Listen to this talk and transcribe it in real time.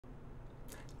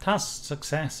Task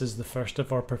success is the first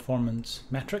of our performance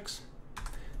metrics.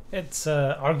 It's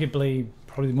arguably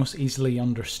probably the most easily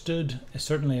understood. It's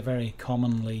certainly a very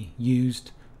commonly used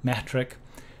metric.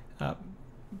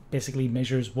 Basically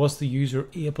measures, was the user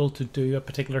able to do a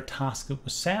particular task that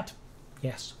was set?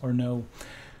 Yes or no.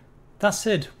 That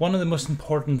said, one of the most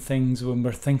important things when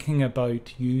we're thinking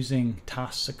about using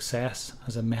task success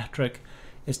as a metric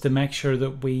is to make sure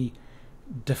that we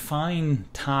define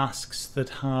tasks that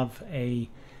have a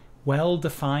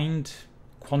well-defined,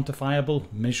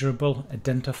 quantifiable, measurable,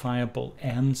 identifiable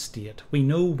end state. We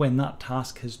know when that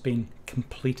task has been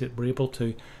completed. We're able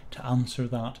to answer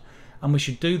that. And we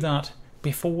should do that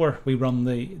before we run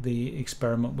the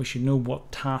experiment. We should know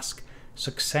what task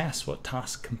success, what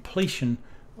task completion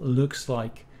looks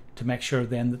like, to make sure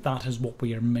then that that is what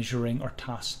we are measuring our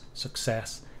task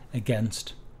success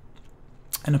against.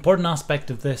 An important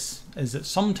aspect of this is that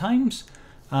sometimes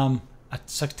a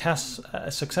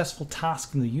successful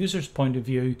task from the user's point of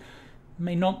view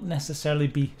may not necessarily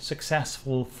be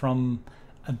successful from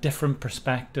a different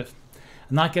perspective.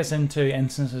 And that gets into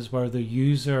instances where the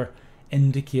user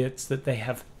indicates that they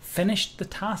have finished the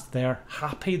task, they're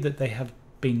happy that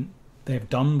they've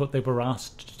done what they were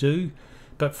asked to do,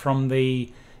 but from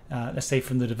the let's say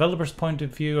from the developer's point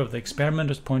of view or the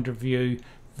experimenter's point of view,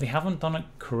 they haven't done it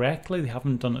correctly, they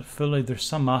haven't done it fully. There's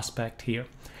some aspect here.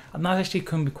 And that actually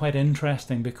can be quite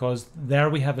interesting, because there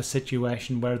we have a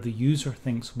situation where the user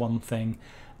thinks one thing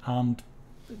and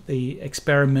the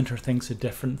experimenter thinks a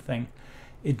different thing.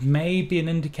 It may be an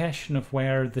indication of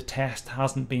where the test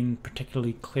hasn't been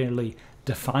particularly clearly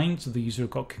defined, so the user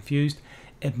got confused.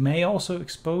 It may also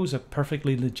expose a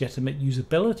perfectly legitimate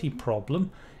usability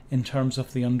problem in terms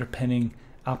of the underpinning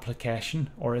application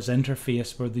or its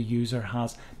interface, where the user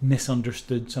has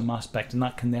misunderstood some aspect, and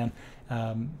that can then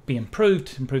be improved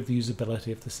to improve the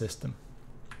usability of the system.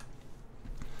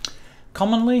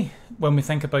 Commonly, when we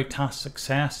think about task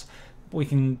success, we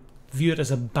can view it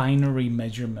as a binary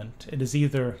measurement. It is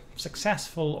either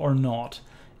successful or not.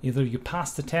 Either you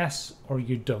pass the test or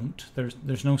you don't.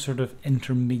 There's no sort of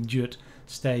intermediate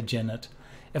stage in it.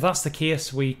 If that's the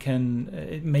case, we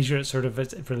can measure it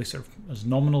as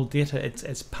nominal data.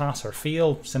 It's pass or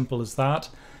fail, simple as that,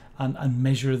 and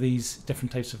measure these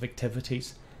different types of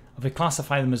activities. If we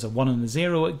classify them as a 1 and a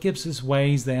 0, it gives us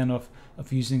ways then of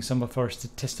using some of our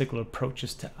statistical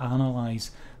approaches to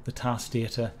analyze the task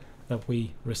data that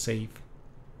we receive.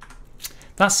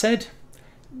 That said,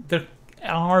 there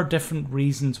are different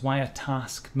reasons why a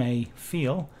task may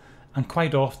fail, and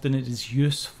quite often it is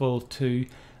useful to,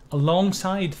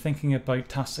 alongside thinking about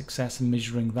task success and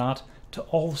measuring that, to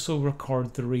also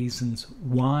record the reasons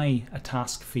why a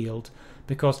task failed,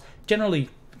 because generally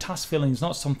task failing is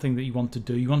not something that you want to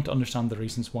do. You want to understand the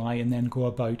reasons why and then go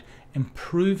about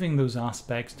improving those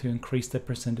aspects to increase the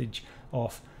percentage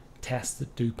of tests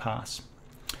that do pass.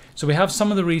 So we have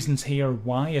some of the reasons here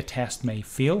why a test may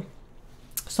fail.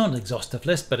 It's not an exhaustive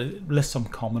list, but it lists some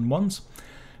common ones.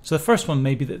 So the first one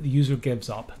may be that the user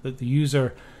gives up, that the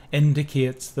user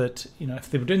indicates that, if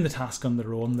they were doing the task on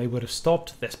their own, they would have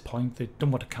stopped at this point. They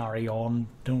don't want to carry on,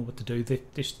 don't know what to do, they've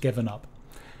just given up.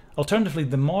 Alternatively,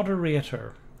 the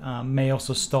moderator may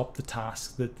also stop the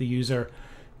task, that the user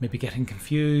may be getting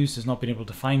confused, has not been able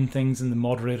to find things, and the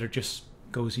moderator just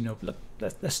goes, look,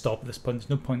 let's stop at this point, there's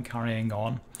no point carrying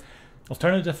on.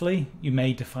 Alternatively, you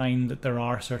may define that there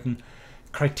are certain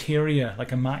criteria,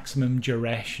 like a maximum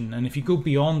duration, and if you go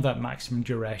beyond that maximum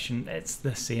duration, it's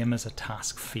the same as a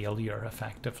task failure,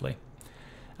 effectively.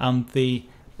 And the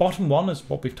bottom one is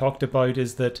what we've talked about,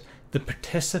 is that the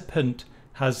participant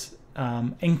has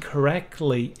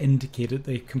incorrectly indicated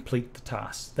they complete the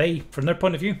task. From their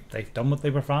point of view, they've done what they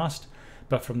were asked,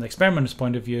 but from the experimenter's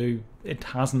point of view, it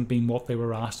hasn't been what they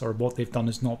were asked, or what they've done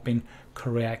has not been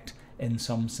correct in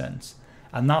some sense.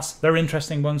 And they're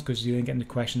interesting ones, because you then get into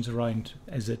questions around,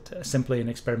 is it simply an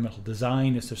experimental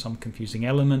design? Is there some confusing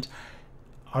element?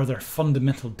 Are there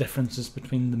fundamental differences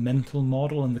between the mental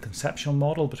model and the conceptual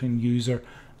model, between the user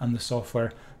and the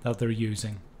software that they're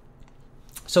using?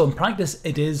 So in practice,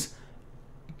 it is,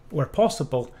 where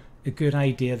possible, a good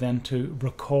idea then to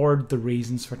record the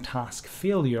reasons for task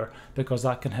failure, because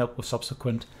that can help with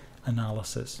subsequent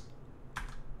analysis.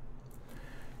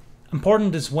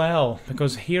 Important as well,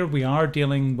 because here we are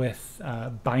dealing with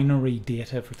binary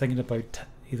data. If we're thinking about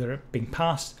either it being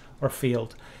passed or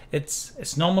failed,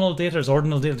 it's nominal data, it's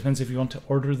ordinal data, depends if you want to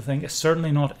order the thing. It's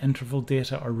certainly not interval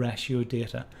data or ratio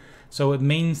data. So it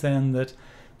means then that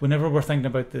whenever we're thinking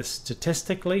about this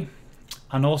statistically,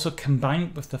 and also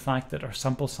combined with the fact that our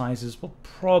sample sizes will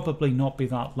probably not be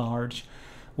that large,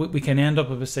 we can end up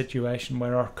with a situation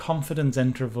where our confidence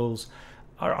intervals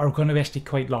are going to be actually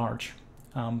quite large.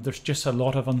 There's just a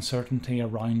lot of uncertainty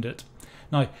around it.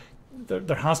 Now,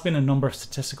 there has been a number of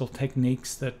statistical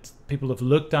techniques that people have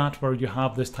looked at where you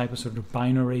have this type of sort of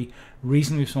binary,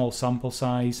 reasonably small sample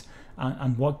size,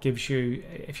 and what gives you,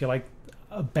 if you like,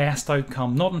 a best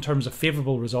outcome, not in terms of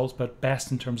favourable results, but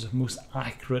best in terms of most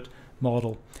accurate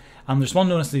model. And there's one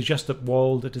known as the adjusted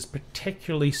wall that is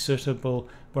particularly suitable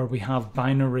where we have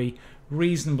binary,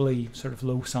 reasonably sort of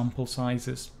low sample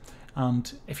sizes.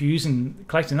 And if you're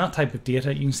collecting that type of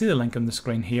data, you can see the link on the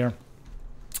screen here.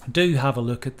 Do have a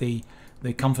look at the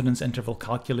confidence interval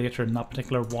calculator in that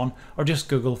particular one, or just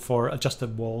Google for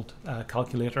adjusted walled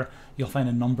calculator. You'll find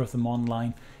a number of them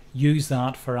online. Use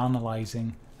that for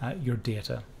analysing your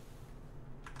data.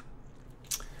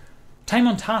 Time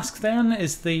on task then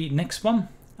is the next one,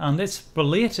 and it's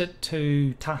related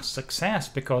to task success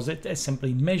because it is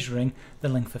simply measuring the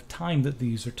length of time that the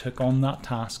user took on that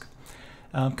task.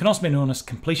 Can also be known as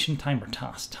completion time or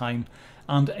task time.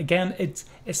 And again, it's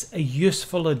a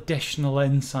useful additional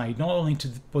insight, not only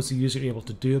was the user able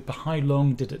to do it, but how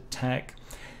long did it take?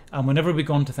 And whenever we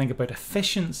go on to think about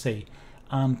efficiency,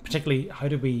 and particularly how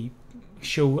do we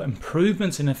show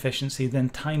improvements in efficiency, then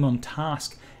time on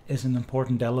task is an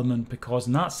important element, because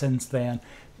in that sense then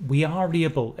we are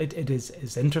able, it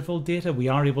is interval data, we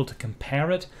are able to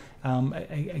compare it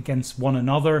against one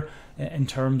another in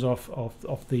terms of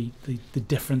the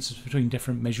differences between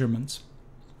different measurements.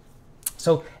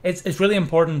 So it's really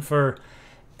important for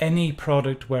any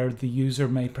product where the user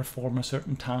may perform a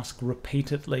certain task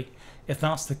repeatedly. If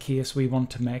that's the case, we want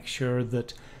to make sure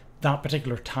that that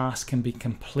particular task can be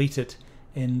completed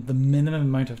in the minimum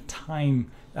amount of time,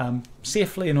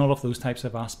 safely, and all of those types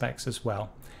of aspects as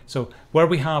well. So where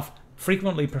we have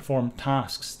frequently performed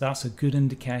tasks, that's a good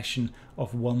indication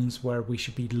of ones where we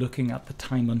should be looking at the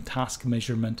time on task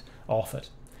measurement of it.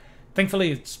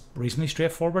 Thankfully, it's reasonably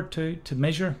straightforward to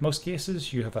measure. Most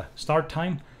cases, you have a start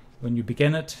time when you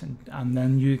begin it, and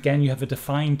then you have a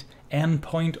defined end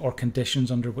point or conditions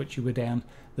under which you would end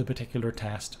the particular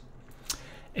test.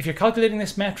 If you're calculating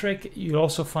this metric, you'll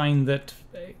also find that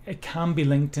it can be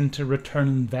linked into return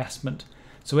on investment.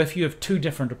 So if you have two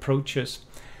different approaches,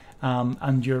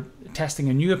 and you're testing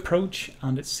a new approach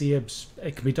and it saves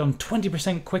it can be done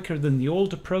 20% quicker than the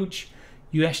old approach,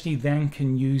 you actually then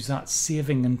can use that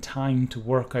saving in time to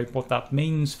work out what that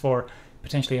means for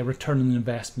potentially a return on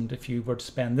investment. If you were to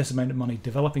spend this amount of money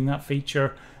developing that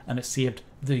feature and it saved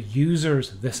the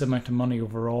users this amount of money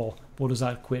overall, what does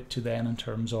that equate to then in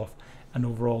terms of an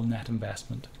overall net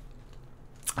investment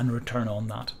and return on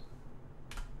that?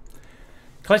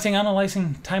 Collecting,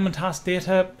 analysing time and task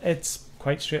data, it's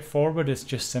quite straightforward. It's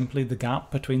just simply the gap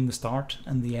between the start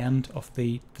and the end of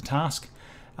the task.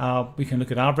 We can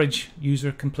look at average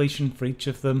user completion for each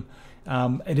of them.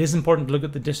 It is important to look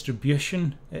at the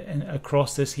distribution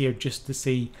across this here just to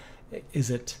see, is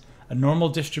it a normal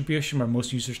distribution where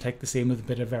most users take the same with a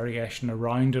bit of variation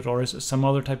around it, or is it some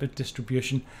other type of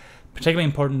distribution? Particularly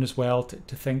important as well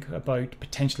to think about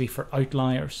potentially for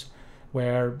outliers,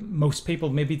 where most people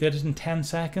maybe did it in 10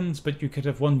 seconds, but you could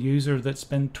have one user that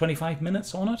spent 25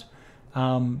 minutes on it.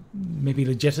 Maybe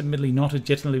legitimately, not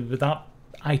legitimately, but that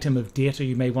item of data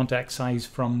you may want to excise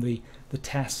from the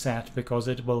test set, because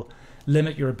it will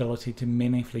limit your ability to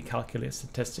meaningfully calculate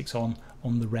statistics on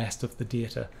the rest of the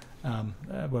data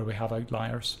where we have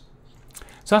outliers.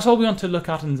 So that's all we want to look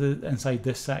at inside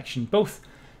this section. Both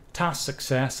task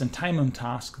success and time on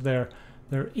task, they're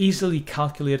easily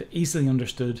calculated, easily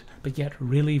understood, but yet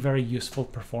really very useful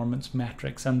performance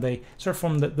metrics, and they sort of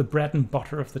form the bread and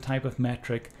butter of the type of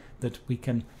metric that we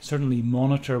can certainly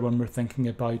monitor when we're thinking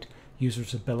about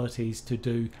users' abilities to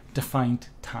do defined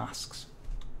tasks.